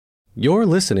You're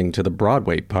listening to the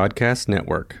Broadway Podcast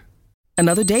Network.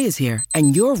 Another day is here,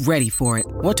 and you're ready for it.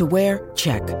 What to wear?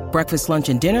 Check. Breakfast, lunch,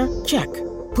 and dinner? Check.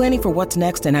 Planning for what's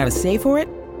next and how to save for it?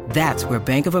 That's where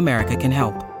Bank of America can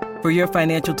help. For your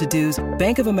financial to-dos,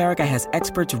 Bank of America has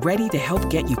experts ready to help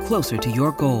get you closer to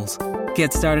your goals.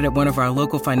 Get started at one of our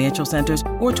local financial centers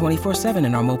or 24/7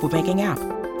 in our mobile banking app.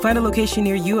 Find a location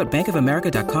near you at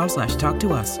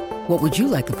bankofamerica.com/talktous. What would you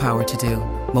like the power to do?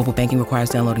 Mobile banking requires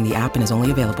downloading the app and is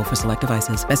only available for select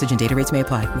devices. Message and data rates may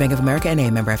apply. Bank of America N.A.,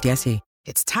 member FDIC.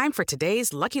 It's time for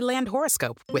today's Lucky Land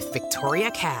horoscope with Victoria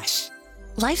Cash.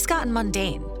 Life's gotten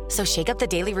mundane, so shake up the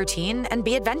daily routine and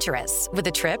be adventurous with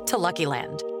a trip to Lucky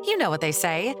Land. You know what they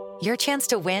say, your chance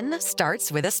to win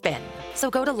starts with a spin. So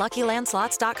go to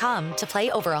LuckyLandSlots.com to play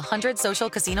over 100 social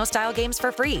casino-style games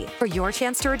for free for your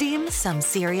chance to redeem some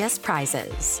serious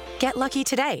prizes. Get lucky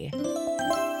today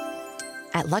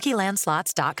at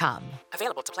LuckyLandSlots.com.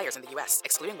 Available to players in the U.S.,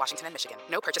 excluding Washington and Michigan.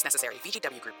 No purchase necessary.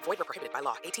 VGW Group. Void where prohibited by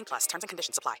law. 18+. Terms and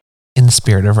conditions apply. In the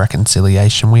spirit of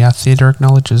reconciliation, We Are Theatre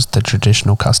acknowledges the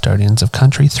traditional custodians of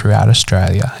country throughout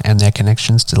Australia and their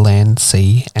connections to land,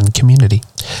 sea and community.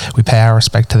 We pay our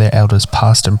respect to their elders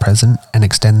past and present and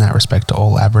extend that respect to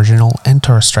all Aboriginal and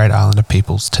Torres Strait Islander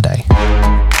peoples today.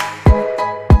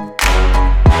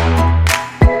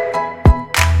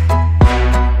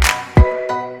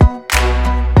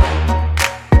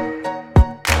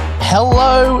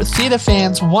 Hello, theatre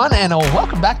fans, one and all.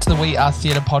 Welcome back to the We Are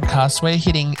Theatre podcast. We're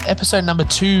hitting episode number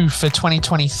 2 for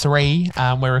 2023.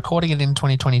 We're recording it in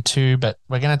 2022, but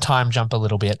we're going to time jump a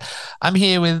little bit. I'm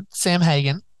here with Sam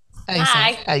Hagan. Hey,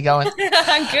 Hi. Sam. How you going?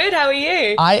 I'm good. How are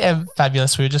you? I am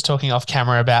fabulous. We were just talking off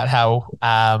camera about how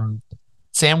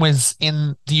Sam was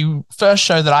in the first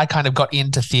show that I kind of got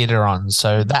into theatre on.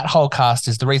 So that whole cast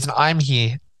is the reason I'm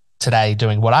here today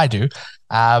doing what I do.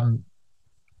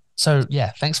 So,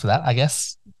 yeah, thanks for that, I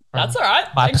guess. That's all right.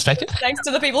 My perspective. Thanks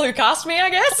to the people who cast me, I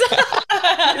guess.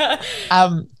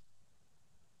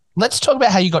 Let's talk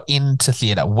about how you got into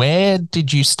theatre. Where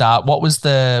did you start? What was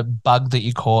the bug that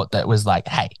you caught that was like,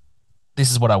 hey, this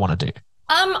is what I want to do?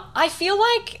 I feel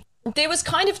like there was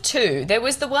kind of two. There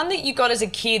was the one that you got as a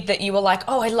kid that you were like,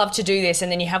 oh, I'd love to do this.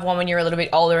 And then you have one when you're a little bit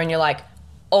older and you're like,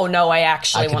 oh, no, I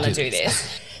actually want to do this.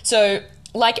 So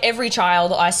like every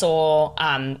child, I saw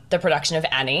the production of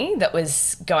Annie that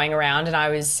was going around, and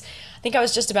I think I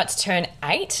was just about to turn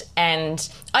 8, and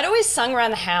I'd always sung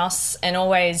around the house and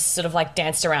always sort of like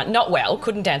danced around. Not well,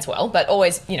 couldn't dance well, but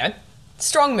always,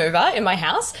 strong mover in my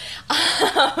house.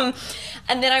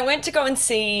 And then I went to go and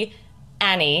see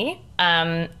Annie,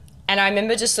 and I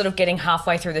remember just sort of getting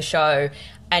halfway through the show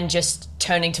and just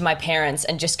turning to my parents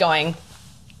and just going,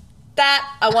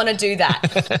 I want to do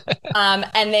that.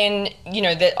 And then,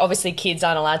 that obviously kids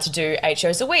aren't allowed to do 8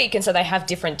 shows a week. And so they have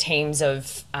different teams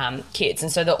of kids.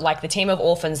 And so the team of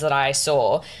orphans that I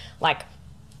saw, like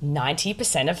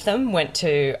 90% of them went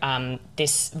to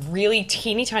this really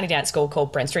teeny tiny dance school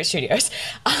called Brent Street Studios.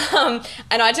 And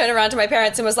I turned around to my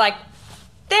parents and was like,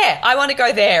 there, I want to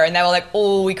go there. And they were like,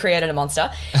 oh, we created a monster.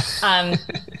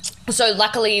 So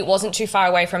luckily it wasn't too far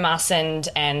away from us, and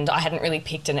I hadn't really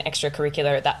picked an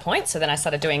extracurricular at that point. So then I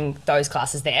started doing those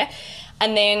classes there.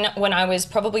 And then when I was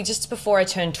probably just before I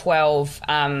turned 12,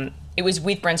 it was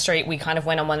with Brent Street. We kind of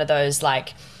went on one of those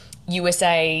like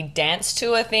USA dance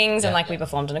tour things, and we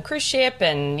performed on a cruise ship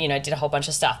and, did a whole bunch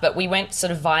of stuff. But we went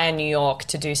sort of via New York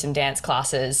to do some dance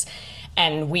classes,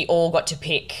 and we all got to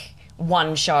pick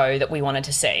one show that we wanted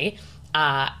to see.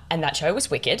 And that show was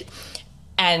Wicked.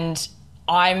 And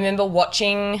I remember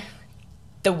watching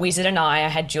The Wizard and I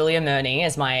had Julia Murney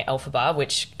as my Elphaba,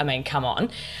 which, come on.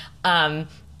 And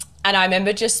I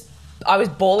remember I was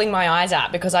bawling my eyes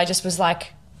out because I just was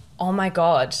like, oh my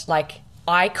God,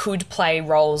 I could play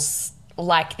roles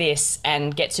like this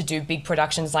and get to do big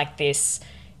productions like this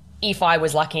if I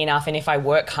was lucky enough and if I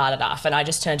work hard enough. And I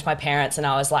just turned to my parents and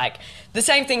I was like, the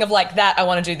same thing of that, I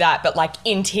want to do that, but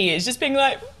in tears, just being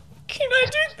like, can I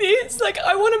do this?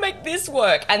 I want to make this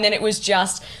work. And then it was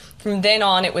just, from then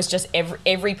on, it was just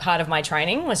every part of my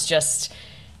training was just,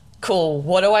 cool,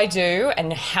 what do I do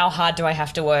and how hard do I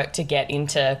have to work to get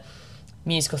into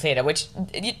musical theatre, which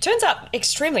it turns out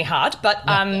extremely hard, but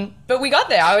we got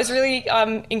there. I was really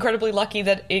incredibly lucky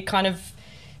that it kind of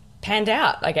panned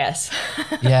out, I guess.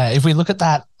 Yeah, if we look at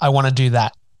that, I want to do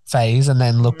that phase, and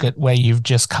then look at where you've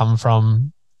just come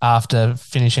from after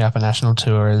finishing up a national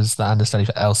tour as the understudy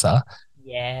for Elsa.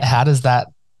 Yeah. How does that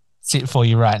sit for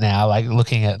you right now?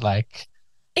 Looking at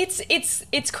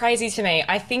It's crazy to me.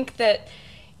 I think that,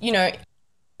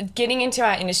 getting into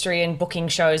our industry and booking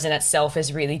shows in itself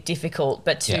is really difficult,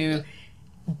 but to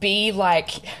be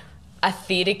a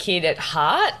theatre kid at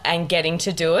heart and getting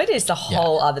to do it is the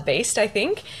whole other beast, I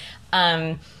think.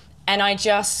 And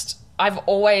I've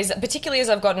always, particularly as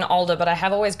I've gotten older, but I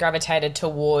have always gravitated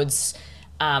towards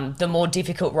the more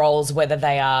difficult roles, whether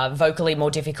they are vocally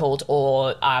more difficult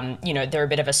or, they're a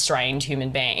bit of a strained human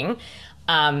being.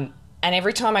 And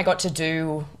every time I got to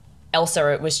do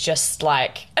Elsa, it was just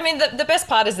like, I mean, the best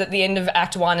part is that the end of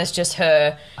Act 1 is just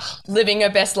her living her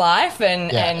best life.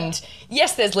 And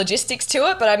yes, there's logistics to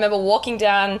it, but I remember walking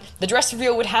down, the dress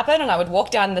reveal would happen and I would walk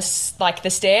down the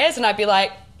stairs and I'd be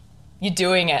like, you're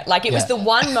doing it. Like it was the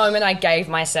one moment I gave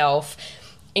myself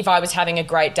if I was having a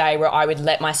great day where I would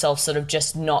let myself sort of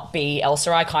just not be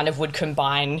Elsa. I kind of would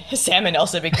combine Sam and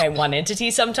Elsa became one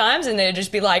entity sometimes, and they'd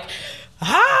just be like,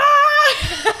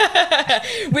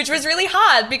 which was really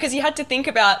hard because you had to think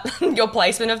about your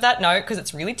placement of that note because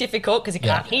it's really difficult because you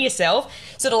can't hear yourself.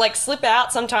 So to like slip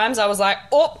out sometimes I was like,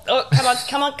 oh,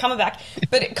 come on back.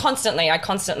 But I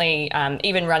constantly,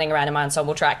 even running around in my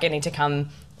ensemble track, getting to come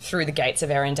through the gates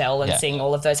of Arendelle and sing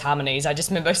all of those harmonies. I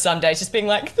just remember some days just being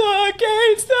like, the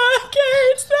gates,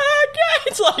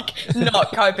 like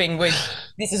not coping with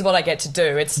this is what I get to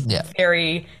do. It's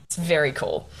very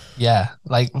cool. Yeah,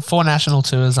 like 4 national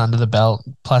tours under the belt,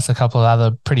 plus a couple of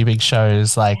other pretty big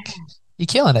shows. Like you're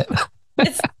killing it.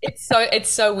 It's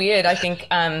so weird. I think,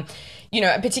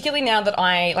 particularly now that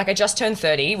I just turned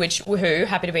 30, which woohoo,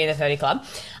 happy to be in the 30 club.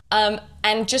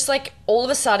 And just like all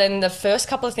of a sudden, the first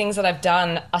couple of things that I've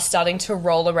done are starting to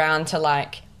roll around to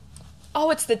like, oh,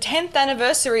 it's the 10th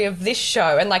anniversary of this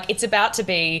show, and like it's about to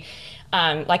be.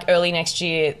 Like early next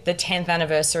year, the 10th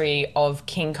anniversary of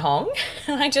King Kong.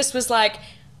 And I just was like,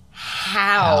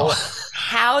 how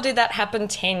did that happen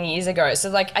 10 years ago? So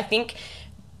like, I think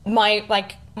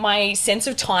my sense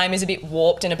of time is a bit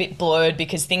warped and a bit blurred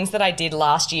because things that I did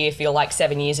last year feel like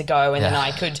 7 years ago. And then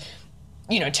I could,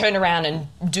 turn around and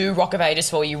do Rock of Ages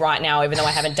for you right now, even though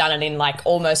I haven't done it in like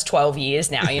almost 12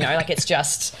 years now, like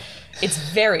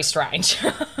it's very strange.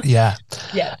 Yeah.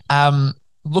 Yeah.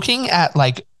 Looking at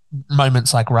like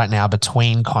moments like right now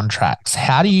between contracts,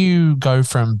 how do you go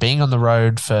from being on the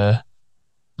road for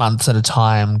months at a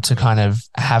time to kind of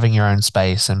having your own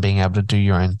space and being able to do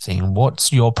your own thing?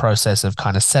 What's your process of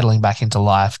kind of settling back into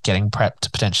life, getting prepped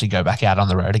to potentially go back out on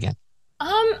the road again?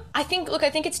 I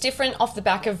think it's different off the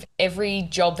back of every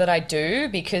job that I do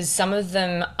because some of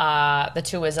them the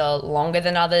tours are longer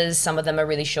than others. Some of them are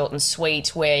really short and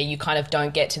sweet where you kind of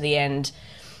don't get to the end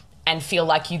and feel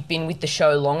like you've been with the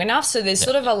show long enough. So there's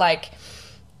sort of a like,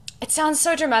 it sounds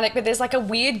so dramatic, but there's like a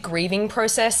weird grieving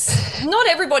process. Not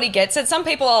everybody gets it. Some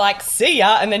people are like, see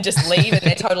ya, and then just leave and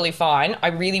they're totally fine. I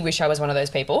really wish I was one of those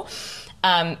people.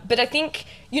 But I think,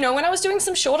 when I was doing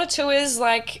some shorter tours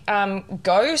like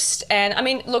Ghost and, I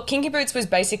mean, look, Kinky Boots was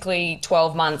basically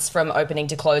 12 months from opening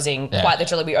to closing. Quite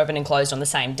literally, we opened and closed on the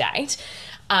same date.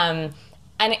 And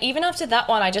even after that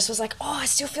one, I just was like, I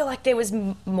still feel like there was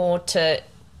more to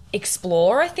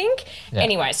explore, I think.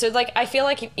 Anyway, so like I feel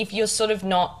like if you're sort of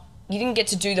you didn't get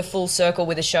to do the full circle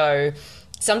with a show,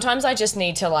 sometimes I just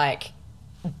need to like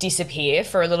disappear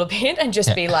for a little bit and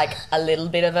just be like a little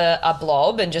bit of a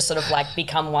blob and just sort of like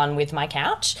become one with my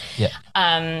couch.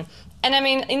 And I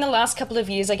mean, in the last couple of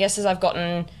years, I guess as I've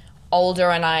gotten older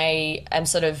and I am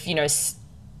sort of,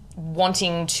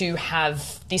 wanting to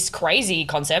have this crazy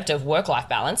concept of work-life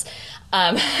balance,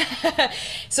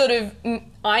 sort of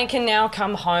I can now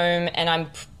come home and I'm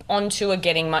on tour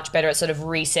getting much better at sort of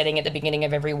resetting at the beginning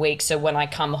of every week. So when I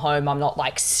come home, I'm not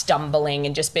like stumbling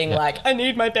and just being like, I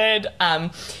need my bed.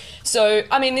 So,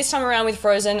 I mean, this time around with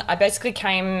Frozen, I basically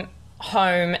came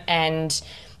home and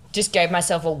just gave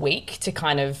myself a week to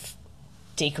kind of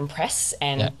decompress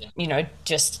and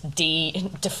just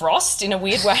defrost in a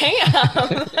weird way.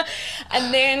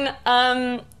 And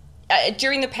then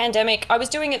during the pandemic, I was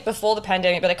doing it before the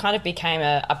pandemic, but it kind of became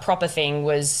a proper thing,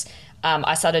 was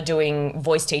I started doing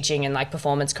voice teaching and like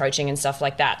performance coaching and stuff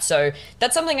like that. So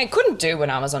that's something I couldn't do when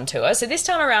I was on tour. So this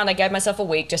time around, I gave myself a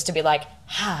week just to be like,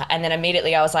 and then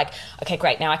immediately I was like, okay,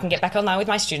 great. Now I can get back online with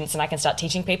my students and I can start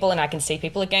teaching people and I can see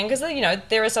people again. Because,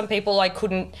 there are some people I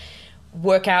couldn't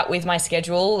work out with my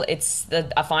schedule. It's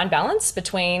a fine balance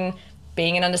between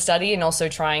being an understudy and also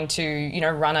trying to,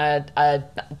 run a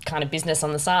kind of business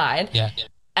on the side.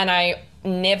 And I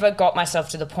never got myself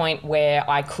to the point where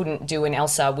I couldn't do an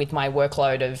Elsa with my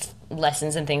workload of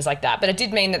lessons and things like that. But it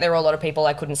did mean that there were a lot of people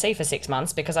I couldn't see for 6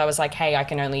 months because I was like, hey, I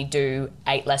can only do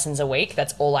 8 lessons a week.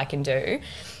 That's all I can do.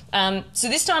 So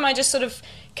this time I just sort of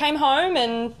came home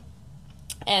and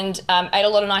ate a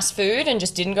lot of nice food and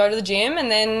just didn't go to the gym.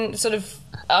 And then sort of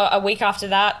a week after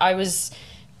that, I was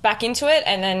back into it.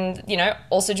 And then, you know,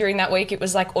 also during that week, it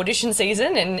was like audition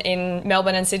season in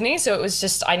Melbourne and Sydney. So it was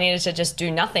just, I needed to just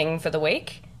do nothing for the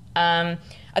week. I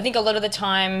think a lot of the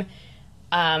time,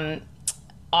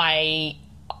 my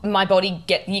body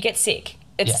you get sick.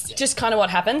 It's just kind of what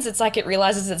happens. It's like it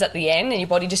realizes it's at the end and your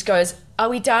body just goes, are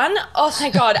we done? Oh,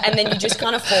 thank God. And then you just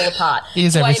kind of fall apart.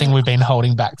 Here's everything we've been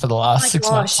holding back for the last 6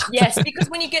 months. Yes,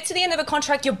 because when you get to the end of a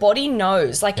contract, your body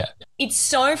knows. Like, it's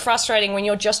so frustrating when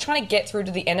you're just trying to get through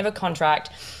to the end of a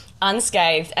contract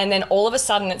unscathed, and then all of a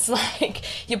sudden it's like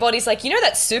your body's like, you know,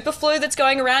 that super flu that's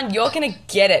going around, you're gonna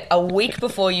get it a week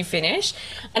before you finish.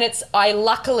 And I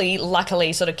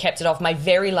luckily sort of kept it off. My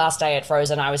very last day at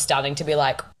Frozen, I was starting to be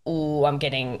like, ooh, I'm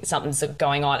getting something's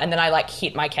going on, and then I like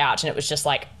hit my couch and it was just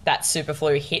like that super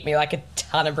flu hit me like a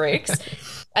ton of bricks.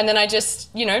 And then I just,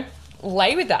 you know,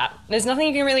 lay with that. There's nothing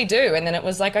you can really do. And then it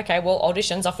was like, okay, well,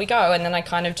 auditions, off we go. And then I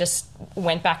kind of just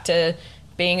went back to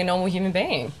being a normal human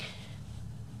being.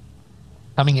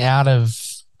 Coming out of,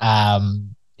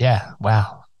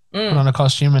 wow. Put on a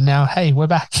costume and now, hey, we're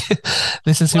back.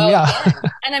 This is who we are. Yeah.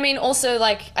 And I mean, also,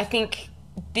 like, I think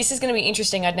this is going to be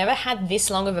interesting. I'd never had this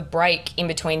long of a break in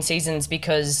between seasons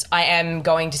because I am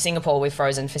going to Singapore with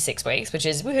Frozen for 6 weeks, which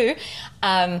is woohoo.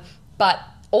 But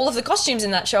all of the costumes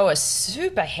in that show are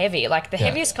super heavy. Like the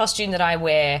heaviest costume that I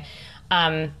wear,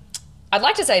 I'd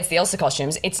like to say it's the Elsa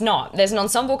costumes. It's not. There's an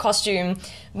ensemble costume.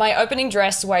 My opening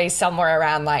dress weighs somewhere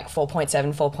around like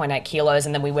 4.7, 4.8 kilos.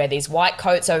 And then we wear these white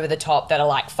coats over the top that are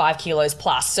like 5 kilos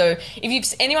plus. So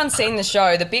if anyone's seen the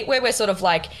show, the bit where we're sort of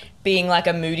like being like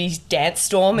a moody dance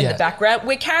storm in the background,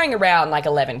 we're carrying around like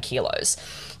 11 kilos.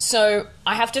 So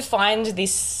I have to find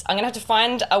this, I'm going to have to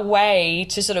find a way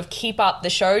to sort of keep up the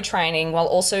show training while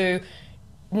also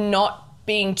not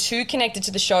being too connected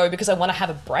to the show because I want to have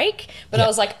a break. But I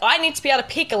was like, I need to be able to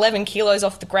pick 11 kilos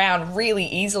off the ground really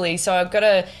easily. So I've got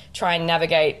to try and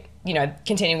navigate, you know,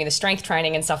 continuing the strength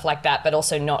training and stuff like that, but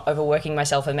also not overworking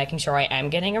myself and making sure I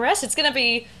am getting a rest. It's going to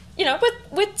be, you know,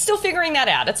 we're still figuring that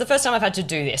out. It's the first time I've had to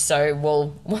do this. So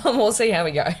we'll see how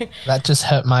we go. That just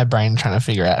hurt my brain trying to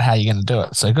figure out how you're going to do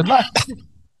it. So good luck.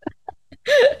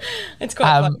 It's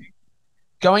quite fun.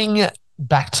 Going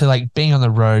back to like being on the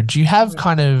road, do you have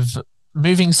kind of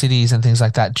moving cities and things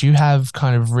like that? Do you have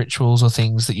kind of rituals or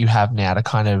things that you have now to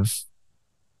kind of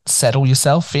settle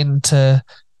yourself into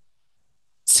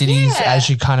cities as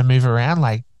you kind of move around,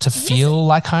 like to feel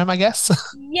like home, I guess?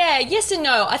 Yeah, yes and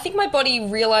no. I think my body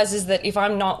realizes that if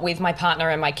I'm not with my partner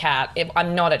and my cat,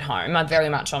 I'm not at home. I'm very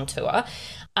much on tour.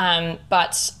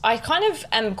 But I kind of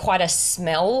am quite a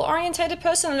smell-orientated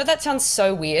person. I know that sounds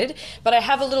so weird, but I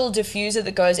have a little diffuser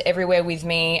that goes everywhere with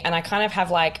me, and I kind of have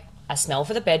like a smell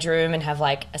for the bedroom and have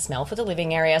like a smell for the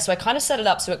living area. So I kind of set it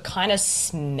up so it kind of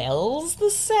smells the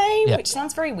same, which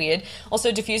sounds very weird. Also,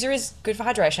 diffuser is good for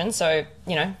hydration. So,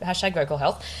 you know, hashtag vocal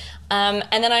health. And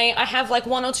then I have like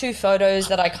 1 or 2 photos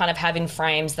that I kind of have in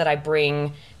frames that I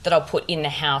bring, that I'll put in the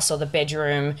house or the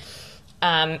bedroom.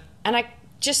 And I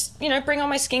just, you know, bring on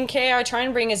my skincare. I try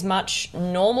and bring as much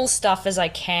normal stuff as I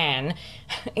can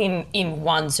in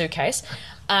one suitcase.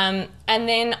 And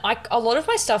then a lot of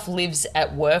my stuff lives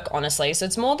at work, honestly. So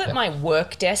it's more that my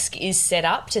work desk is set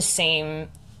up to seem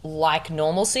like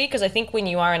normalcy, because I think when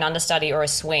you are an understudy or a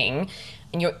swing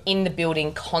and you're in the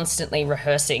building constantly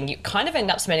rehearsing, you kind of end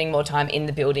up spending more time in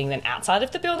the building than outside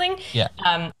of the building. Yeah.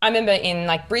 I remember in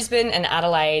like Brisbane and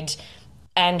Adelaide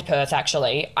and Perth,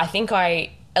 actually, I think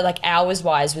I, like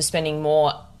hours-wise, was spending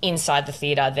more inside the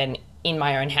theatre than in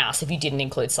my own house, if you didn't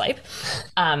include sleep.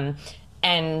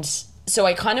 And so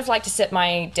I kind of like to set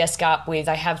my desk up with,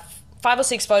 I have 5 or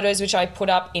 6 photos which I put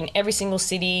up in every single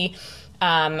city.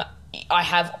 I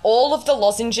have all of the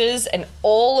lozenges and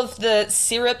all of the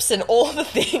syrups and all the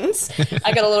things.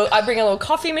 I bring a little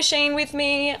coffee machine with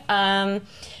me. And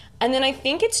then I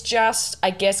think it's just, I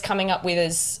guess, coming up with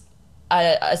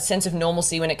a sense of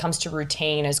normalcy when it comes to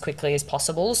routine as quickly as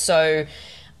possible. So,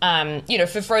 you know,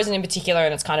 for Frozen in particular,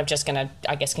 and it's kind of just going to,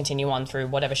 I guess, continue on through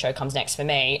whatever show comes next for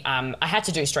me, I had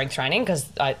to do strength training because,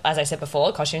 as I said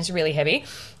before, costumes are really heavy.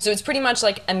 So it's pretty much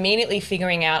like immediately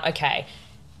figuring out, okay,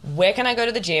 where can I go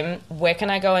to the gym? Where can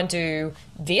I go and do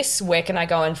this? Where can I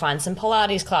go and find some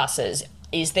Pilates classes?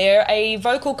 Is there a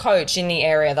vocal coach in the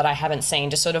area that I haven't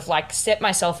seen? To sort of like set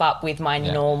myself up with my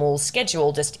normal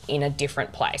schedule just in a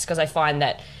different place. Because I find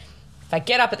that if I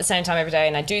get up at the same time every day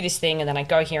and I do this thing and then I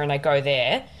go here and I go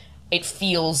there, it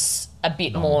feels a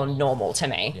bit more normal to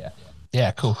me. Yeah.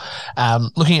 Yeah, cool.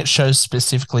 Looking at shows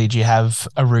specifically, do you have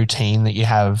a routine that you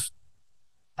have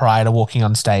prior to walking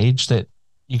on stage that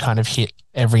you kind of hit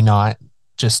every night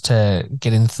just to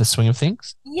get into the swing of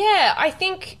things? Yeah, I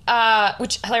think,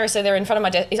 which hilariously they're in front of my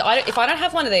desk. If I don't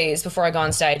have one of these before I go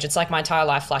on stage, it's like my entire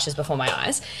life flashes before my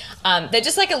eyes. They're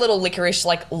just like a little licorice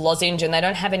like lozenge, and they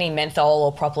don't have any menthol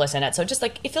or propolis in it, so just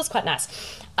like it feels quite nice.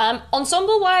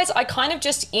 Ensemble wise, I kind of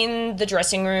just in the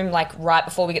dressing room, like right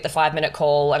before we get the 5-minute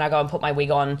call, and I go and put my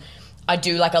wig on. I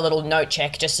do like a little note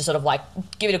check just to sort of like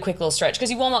give it a quick little stretch, because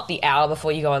you warm up the hour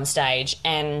before you go on stage.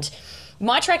 And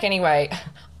my track anyway,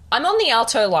 I'm on the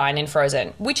alto line in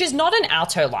Frozen, which is not an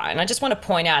alto line. I just want to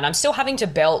point out, I'm still having to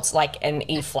belt like an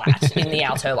E flat in the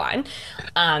alto line.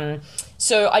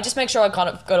 So I just make sure I kind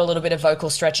of got a little bit of vocal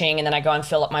stretching, and then I go and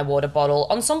fill up my water bottle.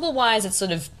 Ensemble wise, it's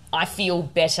sort of, I feel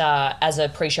better as a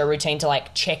pre-show routine to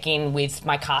like check in with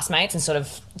my castmates and sort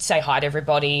of say hi to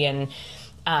everybody and,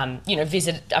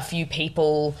 visit a few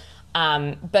people.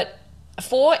 But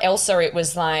for Elsa, it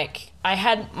was like I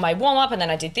had my warm up and then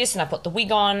I did this and I put the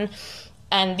wig on.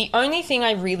 And the only thing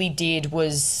I really did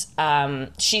was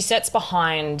she sits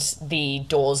behind the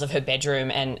doors of her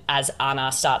bedroom, and as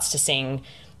Anna starts to sing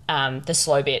the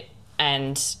slow bit,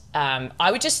 and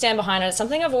I would just stand behind it. It's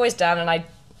something I've always done, and I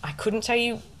couldn't tell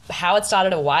you how it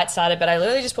started or why it started, but I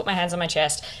literally just put my hands on my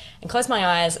chest and close my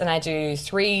eyes, and I do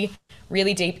 3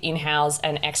 really deep inhales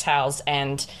and exhales,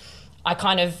 and I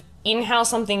kind of inhale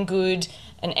something good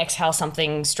and exhale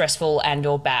something stressful and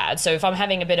or bad. So if I'm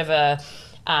having a bit of a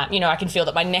I can feel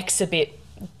that my neck's a bit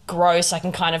gross, I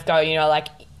can kind of go, like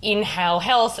inhale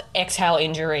health, exhale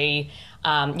injury,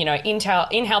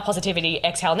 inhale positivity,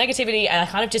 exhale negativity, and I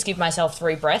kind of just give myself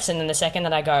 3 breaths, and then the second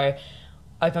that I go,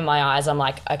 open my eyes, I'm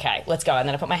like, okay, let's go. And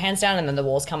then I put my hands down, and then the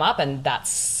walls come up, and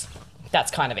that's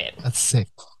kind of it. That's sick.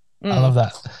 I love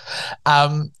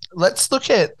that. Let's look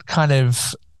at kind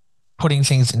of putting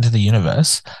things into the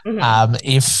universe. Mm-hmm.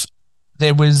 If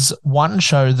there was one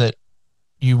show that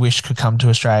you wish could come to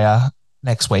Australia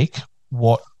next week,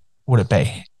 what would it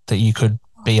be that you could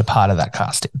be a part of that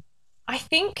casting? I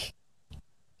think,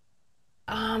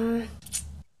 I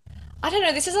don't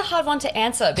know, this is a hard one to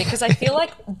answer, because I feel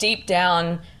like deep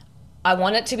down, I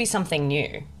want it to be something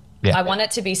new. Yeah. I want it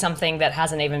to be something that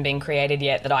hasn't even been created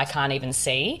yet, that I can't even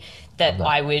see, that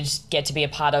I would get to be a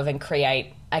part of and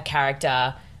create a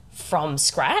character from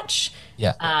scratch.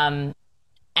 Yeah.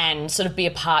 And sort of be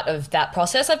a part of that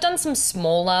process. I've done some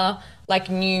smaller, like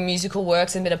new musical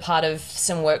works and been a part of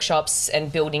some workshops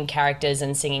and building characters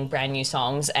and singing brand new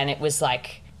songs, and it was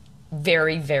like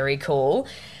very, very cool.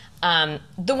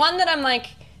 The one that I'm like,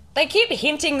 they keep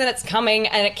hinting that it's coming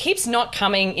and it keeps not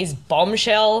coming, is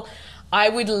Bombshell. I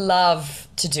would love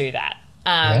to do that.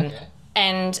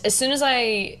 And as soon as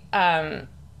I,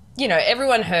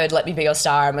 everyone heard Let Me Be Your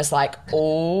Star and was like,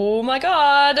 oh my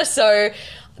God. So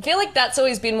I feel like that's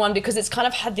always been one, because it's kind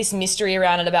of had this mystery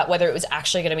around it about whether it was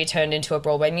actually going to be turned into a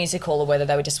Broadway musical or whether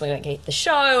they were just going to get the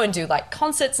show and do like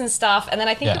concerts and stuff. And then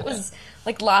I think it was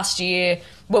like last year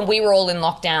when we were all in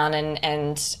lockdown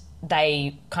and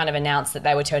they kind of announced that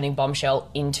they were turning Bombshell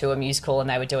into a musical and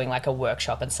they were doing like a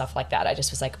workshop and stuff like that. I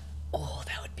just was like, oh,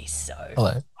 that would be so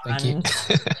fun. Thank you.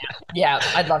 Yeah,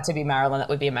 I'd love to be Marilyn. That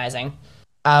would be amazing.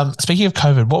 Speaking of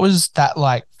COVID, what was that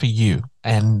like for you?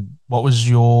 And what was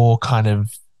your kind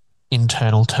of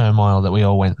internal turmoil that we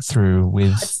all went through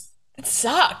with? It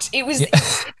sucked. It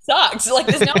sucked. Like,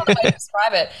 there's no other way to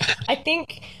describe it. I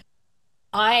think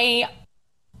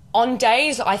on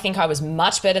days, I think I was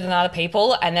much better than other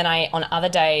people. And then on other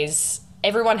days,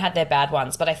 everyone had their bad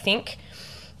ones. But I think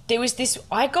there was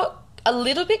I got a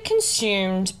little bit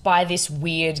consumed by this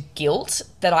weird guilt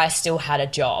that I still had a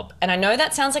job. And I know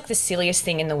that sounds like the silliest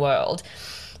thing in the world,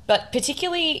 but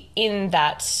particularly in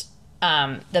that,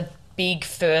 the big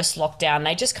first lockdown,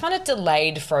 they just kind of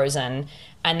delayed Frozen,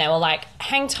 and they were like,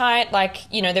 hang tight. Like,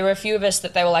 there were a few of us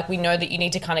that they were like, we know that you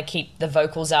need to kind of keep the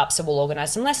vocals up, so we'll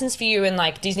organize some lessons for you. And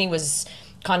like Disney was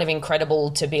kind of incredible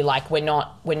to be like, we're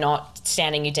not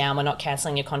standing you down. We're not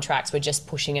canceling your contracts. We're just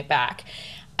pushing it back.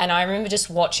 And I remember just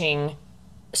watching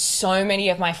so many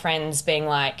of my friends being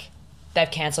like,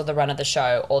 they've cancelled the run of the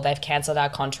show, or they've cancelled our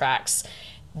contracts.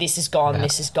 This is gone,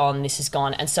 this is gone, this is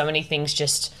gone. And so many things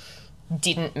just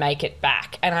didn't make it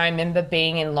back. And I remember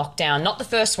being in lockdown, not the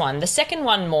first one, the second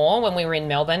one more, when we were in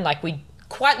Melbourne. Like, we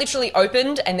quite literally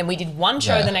opened and then we did one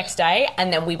show the next day,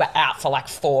 and then we were out for like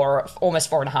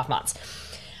almost 4.5 months.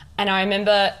 And I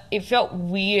remember it felt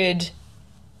weird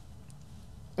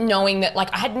knowing that,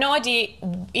 like, I had no idea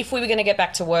if we were going to get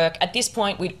back to work. At this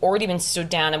point, we'd already been stood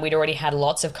down and we'd already had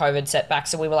lots of COVID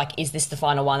setbacks. So we were like, is this the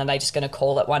final one? Are they just going to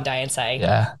call it one day and say,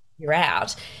 you're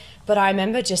out? But I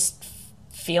remember just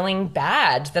feeling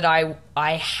bad that I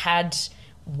had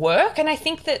work. And I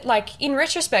think that, like, in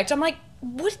retrospect, I'm like,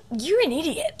 what, you're an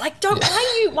idiot. Like,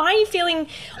 why are you feeling,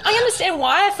 I understand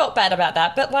why I felt bad about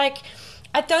that, but like,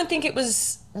 I don't think it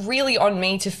was really on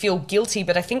me to feel guilty,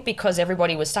 but I think because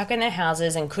everybody was stuck in their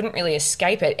houses and couldn't really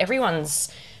escape it, everyone's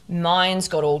minds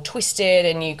got all twisted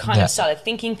and you kind of started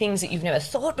thinking things that you've never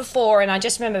thought before. And I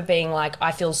just remember being like,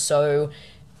 I feel so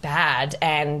bad.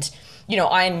 And, you know,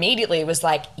 I immediately was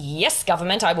like, yes,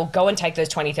 government, I will go and take those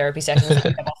 20 therapy sessions that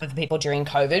we have offered for people during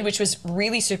COVID, which was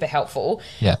really super helpful.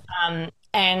 Yeah.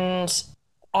 And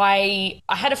I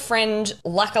had a friend,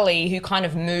 luckily, who kind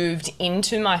of moved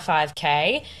into my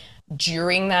 5K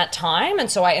during that time. And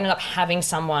so I ended up having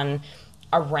someone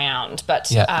around.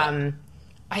 But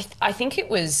I think it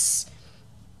was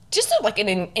just like an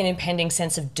impending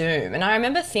sense of doom. And I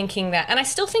remember thinking that, and I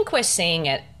still think we're seeing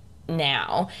it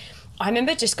now. I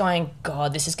remember just going,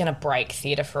 God, this is going to break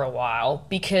theatre for a while,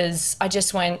 because I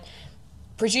just went,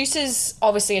 producers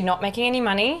obviously are not making any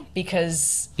money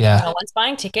because no one's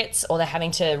buying tickets, or they're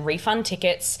having to refund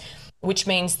tickets, which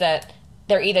means that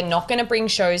they're either not going to bring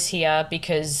shows here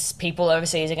because people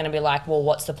overseas are going to be like, well,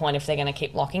 what's the point if they're going to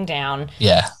keep locking down?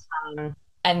 Yeah.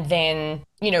 And then,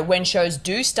 you know, when shows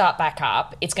do start back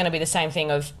up, it's going to be the same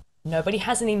thing of nobody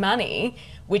has any money,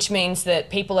 which means that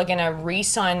people are going to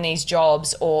re-sign these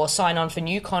jobs or sign on for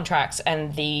new contracts,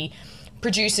 and the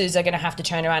producers are going to have to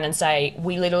turn around and say,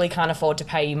 we literally can't afford to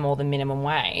pay you more than minimum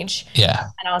wage. Yeah.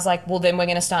 And I was like, well, then we're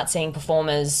going to start seeing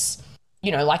performers,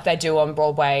 you know, like they do on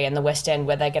Broadway and the West End,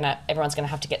 where everyone's going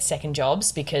to have to get second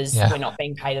jobs because we're not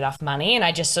being paid enough money. And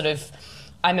I just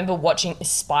I remember watching this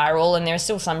spiral, and there are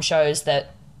still some shows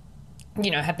that,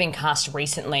 you know, have been cast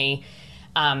recently,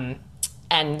 and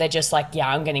they're just like, yeah,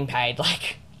 I'm getting paid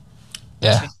like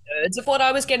 2/3 of what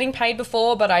I was getting paid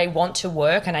before, but I want to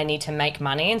work and I need to make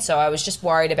money. And so I was just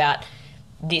worried about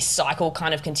this cycle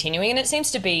kind of continuing. And it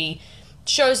seems to be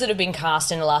shows that have been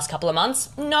cast in the last couple of months,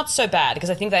 not so bad,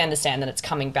 because I think they understand that it's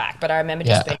coming back. But I remember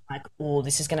just being like, oh,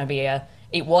 this is going to be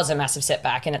it was a massive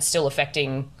setback, and it's still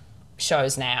affecting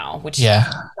shows now, which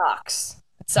sucks.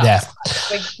 It sucks.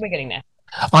 Yeah. We're getting there.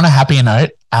 On a happier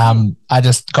note, I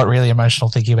just got really emotional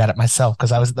thinking about it myself,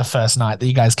 because I was at the first night that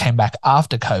you guys came back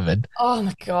after COVID. Oh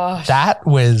my gosh. That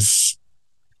was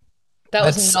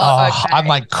not okay. I'm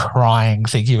like crying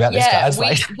thinking about this, guys.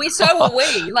 So were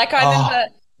we. Like, I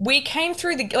remember we came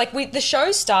through the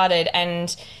show started,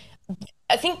 and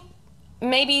I think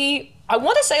maybe, I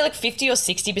want to say like 50 or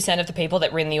 60% of the people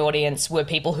that were in the audience were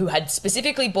people who had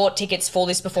specifically bought tickets for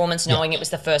this performance knowing it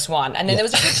was the first one. And then there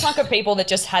was a good chunk of people that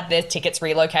just had their tickets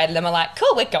relocated and were like,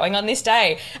 cool, we're going on this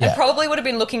day. And probably would have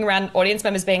been looking around audience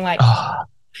members being like, why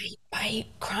are you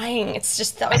crying? It's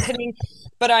just the opening.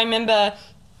 But I remember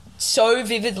so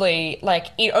vividly, like,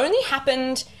 it only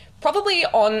happened probably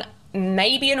on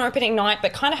maybe an opening night,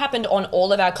 but kind of happened on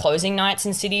all of our closing nights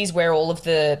in cities where all of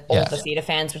the theatre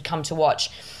fans would come to watch.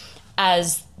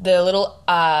 As the little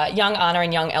young Anna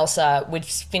and young Elsa would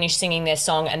finish singing their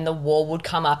song, and the wall would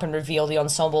come up and reveal the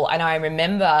ensemble. And I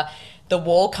remember the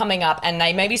wall coming up, and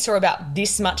they maybe saw about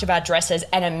this much of our dresses,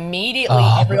 and immediately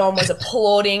everyone was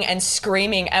applauding and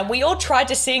screaming, and we all tried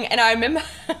to sing. And I remember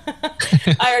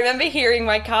I remember hearing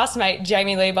my castmate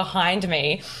Jamie Lee behind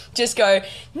me just go,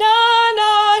 na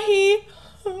na he.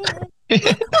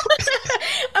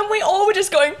 And we all were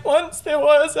just going, once there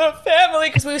was a family,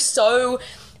 because we were so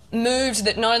moved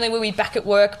that not only were we back at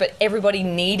work, but everybody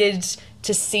needed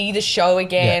to see the show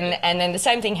again. And then the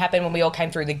same thing happened when we all came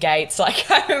through the gates.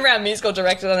 Like, I remember our musical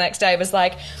director the next day was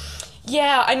like,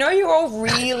 yeah, I know you're all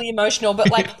really emotional,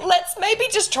 but like, let's maybe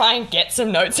just try and get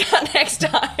some notes out next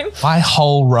time. My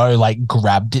whole row like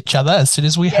grabbed each other as soon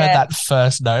as we heard that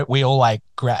first note. We all like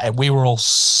and we were all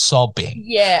sobbing.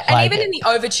 Yeah, and like, even in the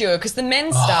overture, because the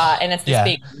men start and it's this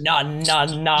big na na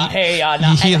na hey na.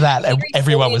 You hear that, and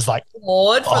everyone was like,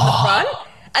 applaud from the front.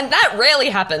 And that rarely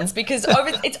happens, because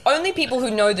it's only people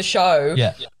who know the show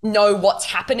know what's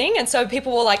happening. And so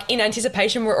people were like, in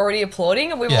anticipation, we're already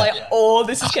applauding. And we were like, oh,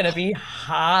 this is going to be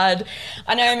hard.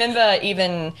 And I remember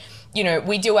even, you know,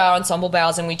 we do our ensemble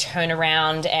bows and we turn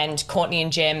around and Courtney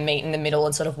and Jem meet in the middle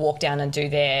and sort of walk down and do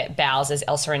their bows as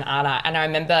Elsa and Anna. And I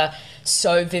remember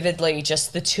so vividly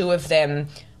just the two of them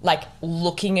like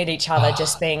looking at each other,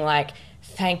 just being like,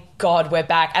 thank God we're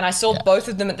back. And I saw both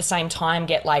of them at the same time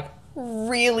get like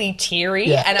really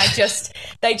teary, and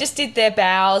they just did their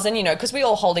bows, and you know, because we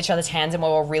all hold each other's hands and we're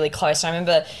all really close. I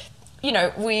remember, you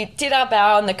know, we did our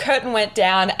bow and the curtain went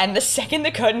down, and the second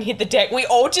the curtain hit the deck, we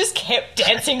all just kept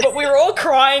dancing, but we were all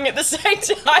crying at the same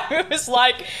time. It was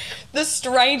like the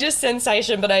strangest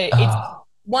sensation, but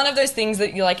one of those things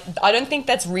that you're like, I don't think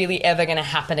that's really ever going to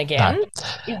happen again. No.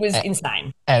 It was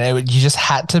insane. And you just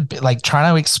had to be, like,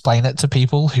 trying to explain it to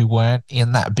people who weren't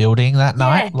in that building that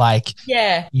night. Like,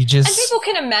 you just... And people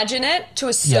can imagine it to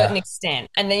a certain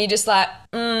extent. And then you're just like,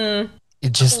 it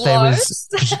just, close. There was,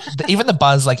 even the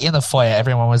buzz, like in the foyer,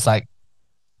 everyone was like,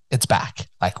 it's back.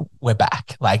 Like, we're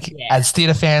back. Like, as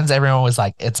theatre fans, everyone was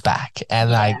like, it's back. And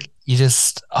like, you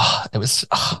just, it was...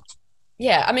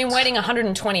 Yeah, I mean, waiting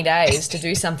 120 days to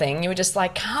do something, you were just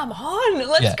like, come on,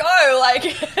 let's go. Like,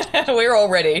 we're all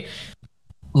ready.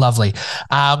 Lovely.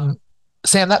 Sam,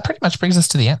 that pretty much brings us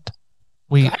to the end.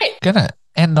 We're going to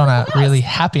end on a really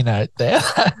happy note there.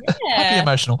 Happy,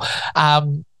 emotional. I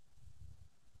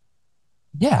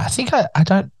think I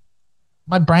don't,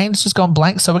 my brain's just gone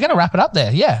blank, so we're going to wrap it up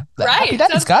there. Yeah. Right. Happy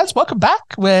days, guys. Welcome back.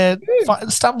 We're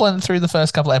stumbling through the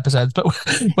first couple of episodes, but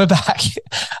we're back.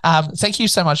 Thank you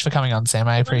so much for coming on, Sam.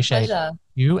 I appreciate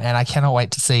you, and I cannot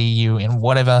wait to see you in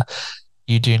whatever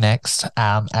you do next.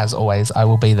 As always, I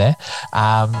will be there.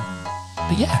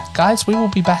 But yeah, guys, we will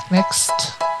be back next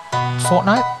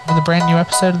fortnight with a brand new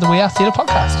episode of the We Are Theatre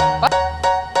podcast. Bye.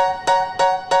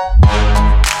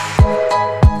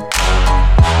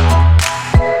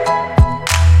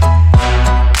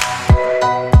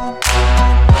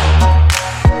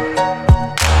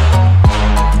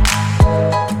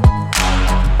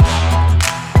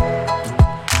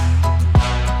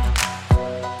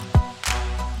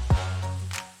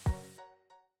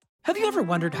 Have you ever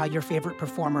wondered how your favorite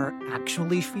performer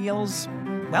actually feels?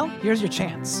 Well, here's your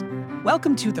chance.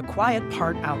 Welcome to The Quiet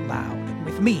Part Out Loud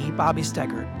with me, Bobby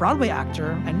Steggert, Broadway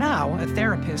actor and now a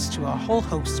therapist to a whole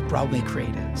host of Broadway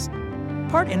creatives.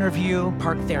 Part interview,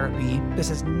 part therapy, this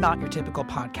is not your typical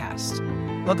podcast.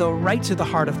 We'll go right to the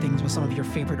heart of things with some of your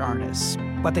favorite artists,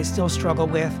 what they still struggle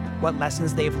with, what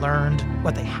lessons they've learned,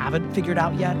 what they haven't figured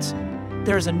out yet.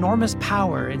 There's enormous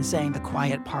power in saying the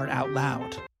quiet part out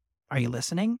loud. Are you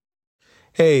listening?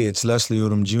 Hey, it's Leslie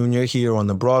Odom Jr. here on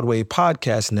the Broadway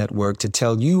Podcast Network to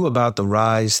tell you about the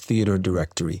Rise Theater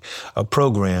Directory, a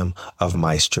program of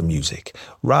Maestro Music.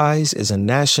 Rise is a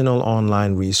national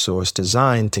online resource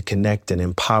designed to connect and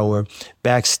empower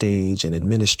backstage and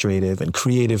administrative and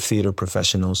creative theater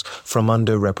professionals from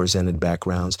underrepresented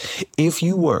backgrounds. If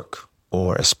you work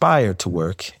or aspire to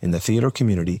work in the theater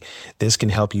community, this can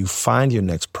help you find your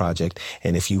next project.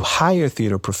 And if you hire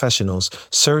theater professionals,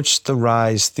 search the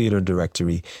Rise Theater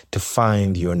Directory to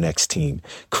find your next team.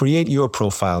 Create your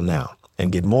profile now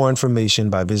and get more information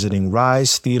by visiting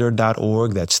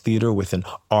risetheatre.org. That's theater with an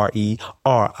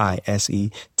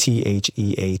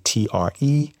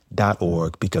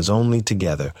RERISETHEATRE.org, because only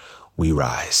together we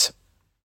rise.